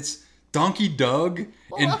possible. When it's Donkey Doug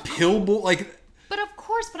and Pillbull, like. But of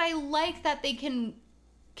course, I like that they can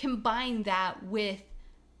combine that with,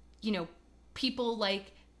 people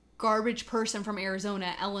like garbage person from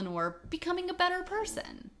Arizona, Eleanor, becoming a better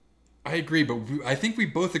person. I agree, but I think we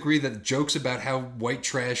both agree that jokes about how white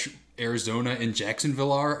trash Arizona and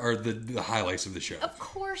Jacksonville are the highlights of the show. Of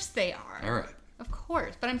course they are. All right. Of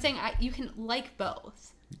course. But I'm saying you can like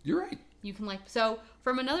both. You're right. You can like... So,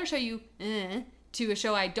 from another show to a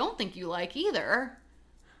show I don't think you like either...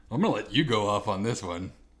 I'm going to let you go off on this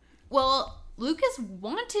one. Well, Lucas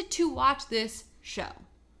wanted to watch this show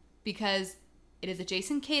because it is a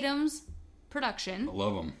Jason Katims production. I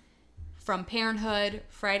love him. From Parenthood,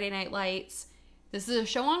 Friday Night Lights. This is a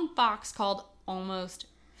show on Fox called Almost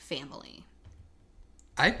Family.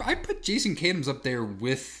 I put Jason Katims up there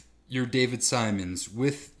with your David Simons,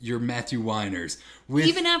 with your Matthew Weiners.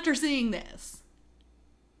 Even after seeing this.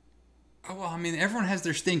 Oh, well, I mean, everyone has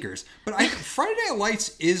their stinkers. But Friday Night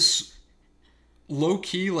Lights is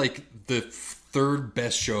low-key like the third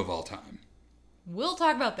best show of all time. We'll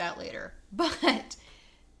talk about that later. But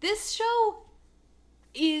this show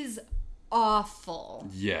is awful.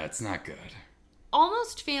 Yeah, it's not good.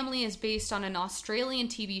 Almost Family is based on an Australian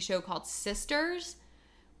TV show called Sisters,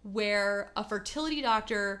 where a fertility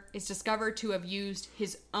doctor is discovered to have used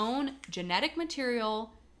his own genetic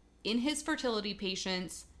material in his fertility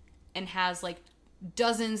patients and has like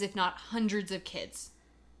dozens, if not hundreds of kids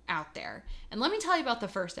out there. And let me tell you about the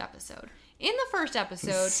first episode. In the first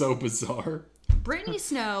episode... So bizarre. Brittany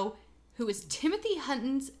Snow, who is Timothy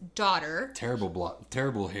Hutton's daughter...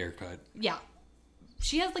 Terrible haircut. Yeah.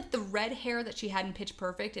 She has like the red hair that she had in Pitch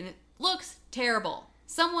Perfect, and it looks terrible.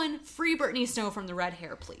 Someone free Brittany Snow from the red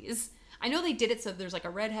hair, please. I know they did it so there's like a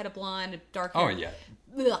redhead, a blonde, a dark hair. Oh, yeah.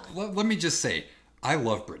 Let me just say, I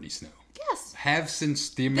love Brittany Snow. Yes. Have since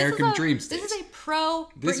the American Dream days. This is a pro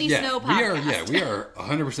Brittany Snow podcast. We are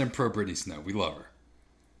 100% pro Brittany Snow. We love her.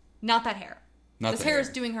 Not that hair. This hair is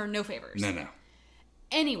doing her no favors. No.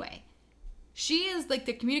 Anyway, she is like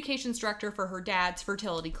the communications director for her dad's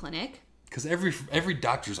fertility clinic. Because every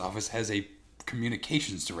doctor's office has a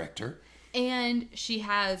communications director. And she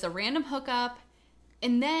has a random hookup.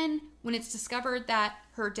 And then when it's discovered that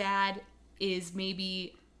her dad is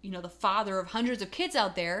maybe, the father of hundreds of kids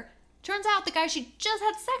out there, turns out the guy she just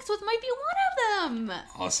had sex with might be one of them.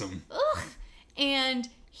 Awesome. Ugh. And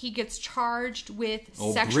he gets charged with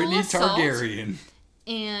Old sexual Brittany assault. Targaryen.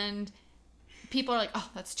 And people are like, oh,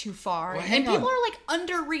 that's too far. Well, and people are like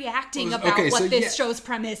underreacting about what this show's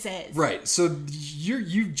premise is. Right. So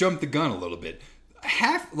you jumped the gun a little bit.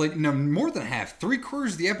 More than half, 3/4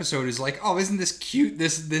 of the episode is like, oh, isn't this cute?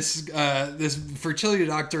 This fertility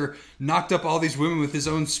doctor knocked up all these women with his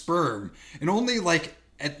own sperm. And only like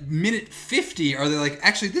at minute 50 are they like,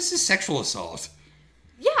 actually, this is sexual assault.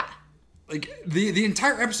 Yeah. Like the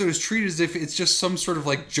entire episode is treated as if it's just some sort of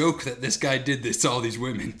like joke that this guy did this to all these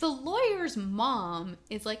women. The lawyer's mom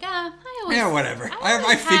is like, whatever.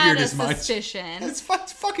 I figured as much. Suspicion. It's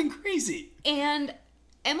fucking crazy. And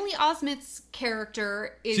Emily Osment's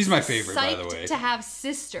character is she's my favorite, by the way. To have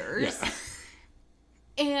sisters. Yeah.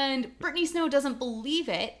 And Brittany Snow doesn't believe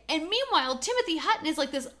it. And meanwhile, Timothy Hutton is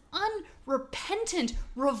like this unrepentant,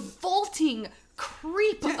 revolting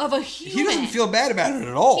creep of a human. He doesn't feel bad about it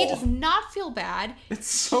at all. He does not feel bad. It's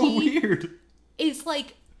so weird. It's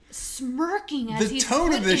like smirking as he's the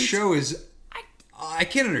tone of this show is... I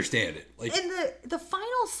can't understand it. Like, in the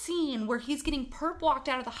final scene where he's getting perp walked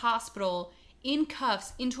out of the hospital in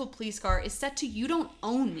cuffs into a police car is set to "You Don't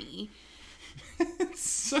Own Me." It's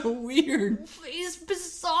so weird. It's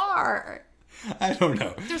bizarre. I don't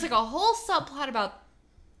know. There's like a whole subplot about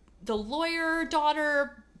the lawyer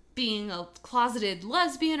daughter being a closeted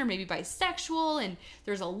lesbian or maybe bisexual, and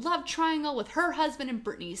there's a love triangle with her husband and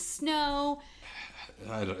Brittany Snow.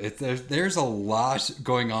 I don't. There's a lot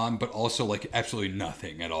going on, but also like absolutely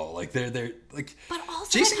nothing at all. Like they're like. But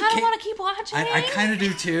also, I kind of want to keep watching. I kind of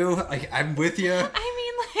do too. Like I'm with you. I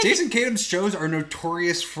mean, like Jason Katims shows are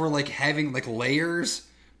notorious for like having like layers,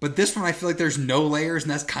 but this one I feel like there's no layers,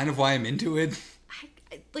 and that's kind of why I'm into it.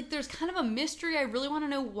 Like there's kind of a mystery. I really want to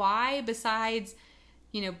know why. Besides,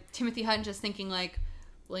 Timothy Hutton just thinking like,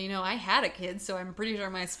 well, I had a kid, so I'm pretty sure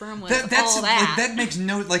my sperm was That's all that. Like, that makes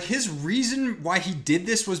no... Like, his reason why he did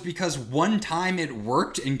this was because one time it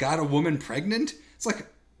worked and got a woman pregnant? It's like...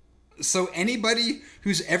 So anybody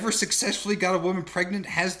who's ever successfully got a woman pregnant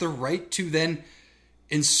has the right to then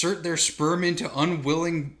insert their sperm into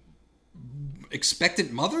unwilling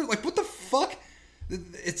expectant mother? Like, what the fuck?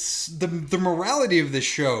 It's... The morality of this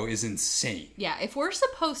show is insane. Yeah, if we're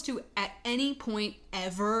supposed to, at any point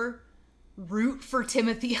ever... root for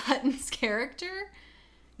Timothy Hutton's character,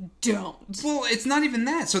 don't. Well, it's not even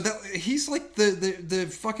that. So that he's like the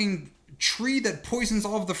fucking tree that poisons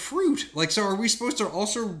all of the fruit. Like, so are we supposed to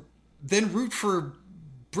also then root for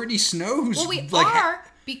Brittany Snow? Who's well, we are,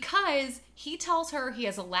 because he tells her he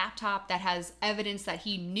has a laptop that has evidence that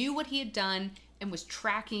he knew what he had done and was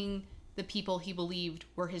tracking the people he believed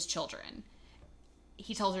were his children.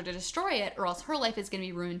 He tells her to destroy it or else her life is going to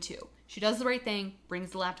be ruined too. She does the right thing,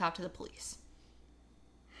 brings the laptop to the police.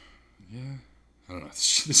 Yeah. I don't know.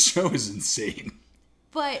 This show is insane.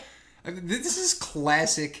 But... I mean, this is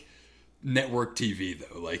classic network TV,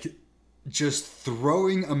 though. Like, just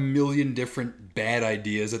throwing a million different bad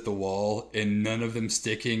ideas at the wall and none of them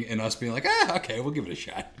sticking and us being like, okay, we'll give it a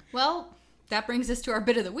shot. Well, that brings us to our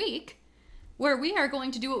bit of the week, where we are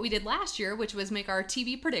going to do what we did last year, which was make our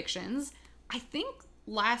TV predictions. I think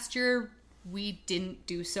last year we didn't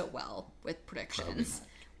do so well with predictions.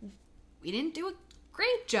 We didn't do a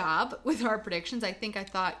great job with our predictions. I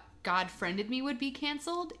thought God Friended Me would be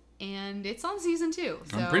canceled, and it's on season 2.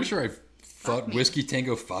 So I'm pretty sure I thought Whiskey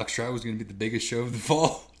Tango Foxtrot was going to be the biggest show of the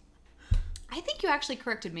fall. I think you actually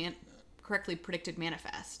correctly predicted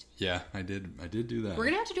Manifest. Yeah, I did do that. We're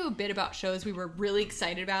going to have to do a bit about shows we were really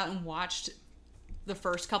excited about and watched the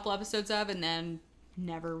first couple episodes of and then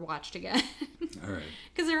never watched again. All right.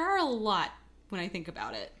 Because there are a lot when I think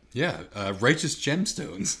about it. Yeah, Righteous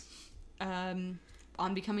Gemstones.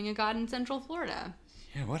 On Becoming a God in Central Florida.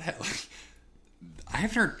 Yeah, what hell? I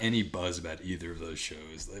haven't heard any buzz about either of those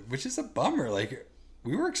shows, which is a bummer. Like,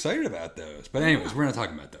 we were excited about those. But anyways, we're not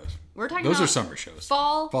talking about those. We're talking those about are summer shows.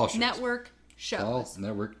 Fall shows. network shows. Fall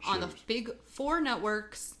network shows. On the big 4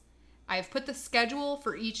 networks. I've put the schedule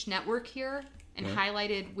for each network here and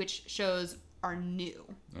highlighted which shows are new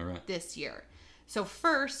this year. So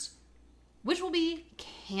first, which will be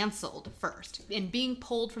canceled first? And being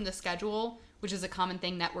pulled from the schedule, which is a common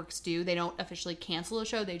thing networks do. They don't officially cancel a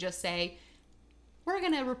show. They just say, we're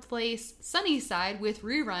going to replace Sunnyside with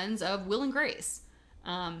reruns of Will and Grace.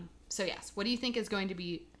 So yes, what do you think is going to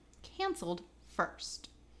be canceled first?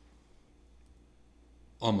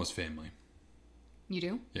 Almost Family. You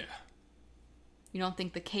do? Yeah. You don't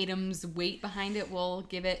think the Kadam's weight behind it will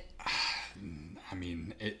give it... I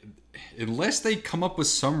mean, unless they come up with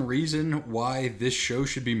some reason why this show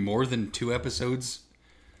should be more than 2 episodes,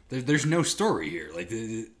 there's no story here. Like,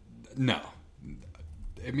 no.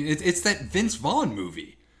 I mean, it's that Vince Vaughn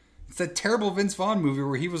movie. It's that terrible Vince Vaughn movie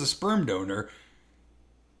where he was a sperm donor.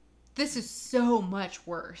 This is so much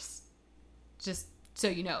worse. Just so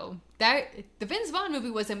you know. The Vince Vaughn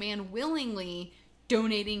movie was a man willingly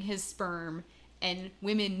donating his sperm and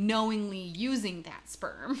women knowingly using that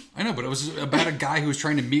sperm. I know, but it was about a guy who was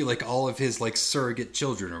trying to meet, like, all of his, like, surrogate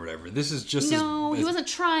children or whatever. This is just... No, he wasn't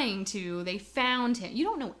trying to. They found him. You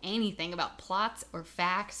don't know anything about plots or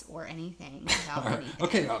facts or anything about anything.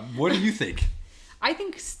 Okay, what do you think? I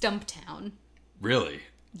think Stumptown. Really?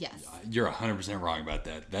 Yes. You're 100% wrong about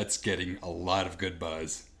that. That's getting a lot of good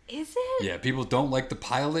buzz. Is it? Yeah, people don't like the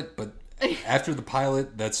pilot, but... After the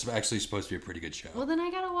pilot, that's actually supposed to be a pretty good show. Well, then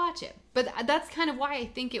I gotta watch it. But that's kind of why I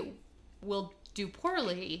think it will do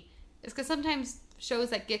poorly. Is because sometimes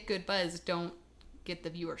shows that get good buzz don't get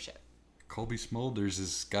the viewership. Colby Smulders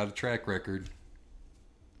has got a track record.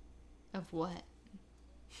 Of what?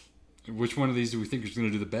 Which one of these do we think is going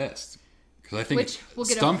to do the best? Because I think we'll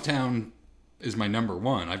get Stumptown is my number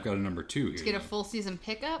 1. I've got a number 2 here. To get a full season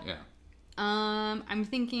pickup? Yeah. I'm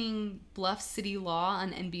thinking Bluff City Law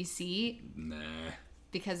on NBC. Nah.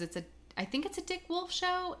 Because I think it's a Dick Wolf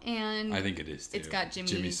show, and I think it is too. It's got Jimmy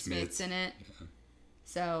Smits in it. Yeah.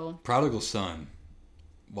 So Prodigal Son,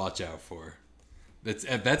 watch out for.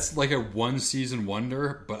 That's like a 1 season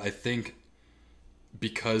wonder, but I think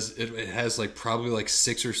because it has like probably like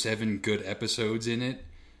 6 or 7 good episodes in it,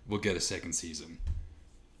 we'll get a 2nd season.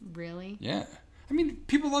 Really? Yeah. I mean,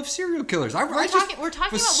 people love serial killers. We're talking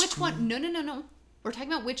about which one. No. We're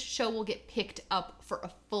talking about which show will get picked up for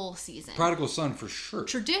a full season. Prodigal Son, for sure.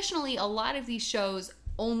 Traditionally, a lot of these shows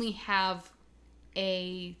only have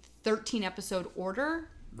a 13-episode order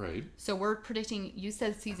Right. So we're predicting, you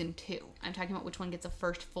said season 2. I'm talking about which one gets a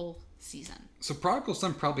first full season. So Prodigal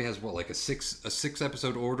Son probably has what, like a six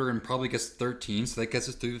episode order, and probably gets 13, so that gets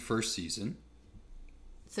us through the first season.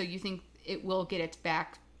 So you think it will get its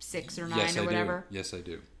back 6 or 9 Yes, or I whatever? do. Yes, I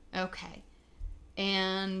do. Okay.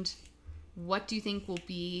 And what do you think will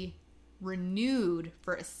be renewed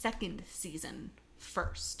for a second season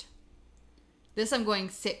first? This I'm going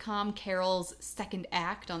sitcom Carol's Second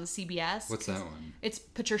Act on CBS. What's that one? It's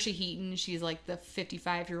Patricia Heaton. She's like the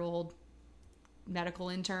 55-year-old medical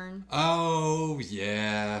intern. Oh,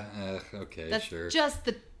 yeah. Okay, That's sure. just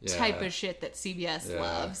the Yeah. type of shit that CBS Yeah.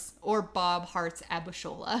 loves. Or Bob Hart's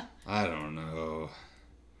Abishola. I don't know.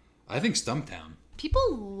 I think Stumptown.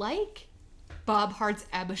 People like Bob Hart's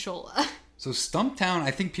Abishola. So Stumptown,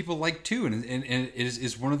 I think people like too, and it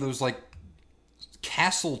is one of those like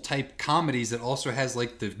castle type comedies that also has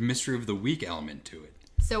like the mystery of the week element to it.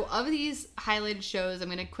 So of these highlighted shows, I'm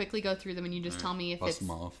going to quickly go through them and you just tell me if bust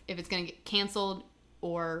them off. it's going to get canceled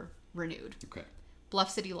or renewed. Okay. Bluff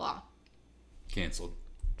City Law. Canceled.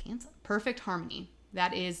 Canceled. Perfect Harmony.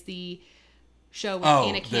 That is the show with Oh,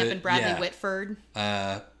 Anna Camp and Bradley yeah. Whitford.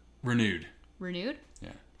 Renewed. Renewed.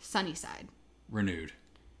 Yeah. Sunnyside. Renewed.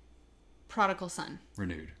 Prodigal Son.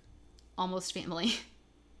 Renewed. Almost Family.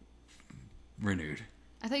 Renewed.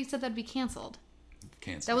 I thought you said that'd be canceled.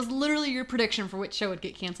 Canceled. That was literally your prediction for which show would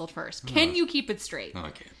get canceled first. Can you keep it straight? No,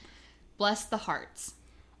 I can't. Bless the Hearts.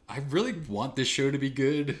 I really want this show to be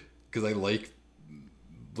good because I like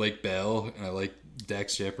Belle and I like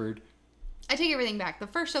Dax Shepard. I take everything back. The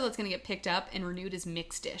first show that's going to get picked up and renewed is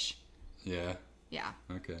Mixed Dish. Yeah. Yeah.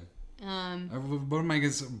 Okay. Um. What am I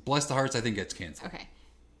going to Bless the Hearts, I think gets canceled. Okay.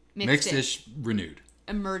 Mixed Dish renewed.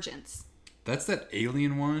 Emergence. That's that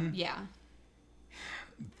alien one. Yeah.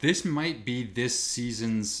 This might be this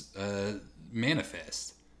season's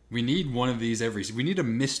Manifest. We need one of these we need a But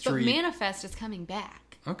mystery. Manifest is coming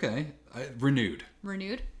back. Okay. Renewed.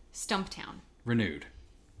 Renewed. Stumptown. Renewed.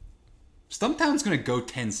 Stumptown's going to go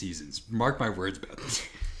 10 seasons. Mark my words about this.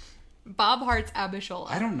 Bob Hart's Abishola.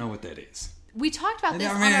 I don't know what that is. We talked about this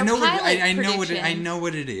I on mean, our I know pilot I prediction. know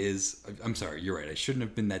what it is. I'm sorry. You're right. I shouldn't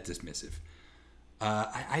have been that dismissive.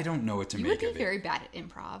 I don't know what to You make would be of it. very bad at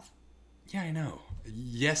improv. Yeah, I know.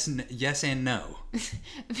 Yes and no.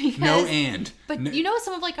 Because, No and. But No- you know,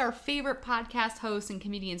 some of like our favorite podcast hosts and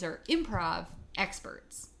comedians are improv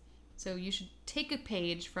experts. So you should take a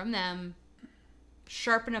page from them,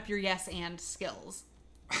 sharpen up your yes and skills,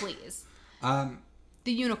 please.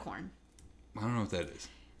 The Unicorn. I don't know what that is.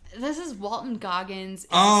 This is Walton Goggins.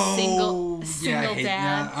 Oh, single yeah, I hate,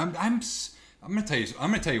 dad. yeah, I'm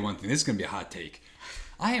gonna tell you one thing. This is gonna be a hot take.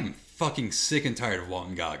 I am fucking sick and tired of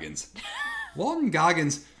Walton Goggins. Walton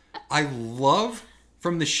Goggins, I love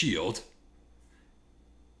from The Shield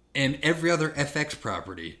and every other FX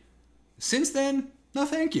property. Since then, no,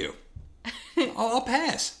 thank you. I'll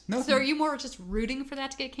pass. No. So are you more just rooting for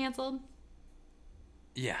that to get canceled?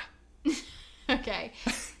 Yeah. Okay.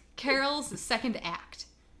 Carol's Second Act.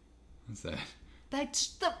 What's that? That's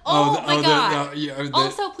the my god. yeah,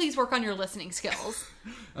 Also, please work on your listening skills.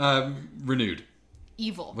 Renewed.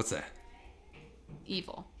 Evil. What's that?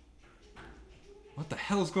 Evil. What the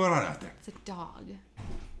hell is going on out there? It's a dog.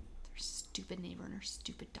 Their stupid neighbor and her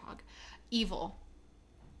stupid dog. Evil.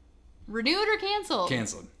 Renewed or canceled?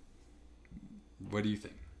 Canceled. What do you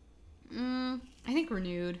think? I think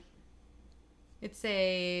renewed. It's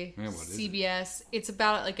a Yeah, what is it? CBS. It's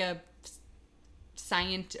about like a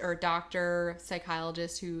scientist or doctor,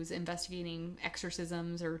 psychologist who's investigating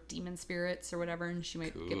exorcisms or demon spirits or whatever, and she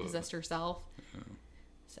might get Cool. possessed herself. Oh.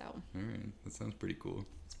 So All right, that sounds pretty cool.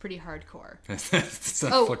 it's pretty hardcore. That's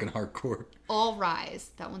not Oh. fucking hardcore. All Rise.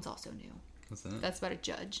 That one's also new. What's that? That's about a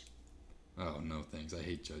judge. Oh, no thanks. I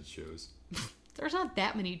hate judge shows. There's not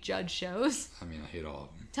that many judge shows. I mean, I hate all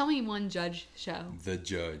of them. Tell me one judge show. The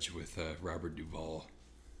Judge with Robert Duvall.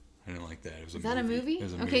 I didn't like that. It was Is that a movie? It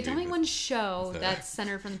was a Okay, movie tell me with, one show with, that's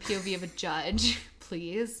centered from the POV of a judge,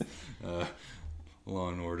 please. Law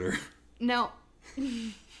and Order. No.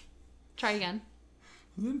 Try again.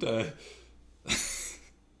 Wasn't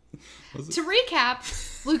To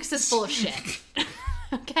recap, Lucas is full of shit.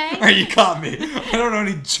 Okay? All right, you caught me. I don't know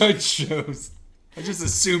any judge shows. I just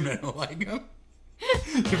assumed I don't like them.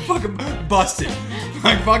 You're fucking busted.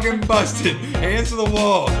 I'm fucking busted. Hands to the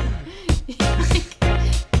wall.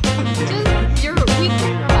 Just your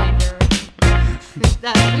weekly reminder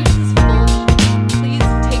that Lucas is full of shit. Please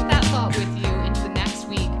take that thought with you into the next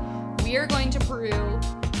week. We are going to Peru.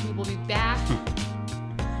 We will be back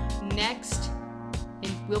next.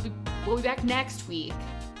 We'll be back next week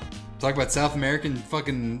Talk about South American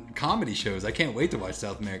fucking comedy shows. I can't wait to watch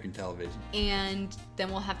South American television. And then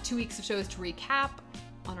we'll have 2 weeks of shows to recap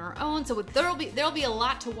on our own. So there'll be a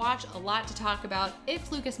lot to watch, a lot to talk about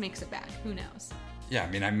if Lucas makes it back. Who knows? Yeah, I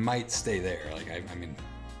mean, I might stay there. Like,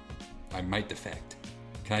 I might defect.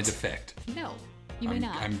 Can I defect? No, you may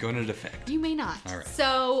not. I'm going to defect. You may not. All right.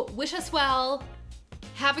 So wish us well.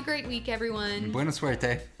 Have a great week, everyone. Buena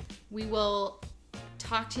suerte. We will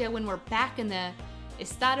talk to you when we're back in the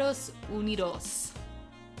Estados Unidos.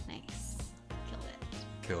 Nice.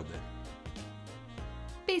 Killed it.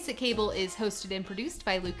 Basic Cable is hosted and produced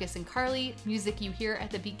by Lucas and Carly. Music you hear at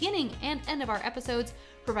the beginning and end of our episodes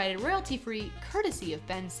provided royalty-free, courtesy of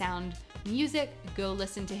Ben Sound Music. Go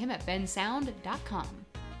listen to him at bensound.com.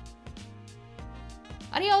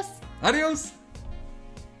 Adios! Adios!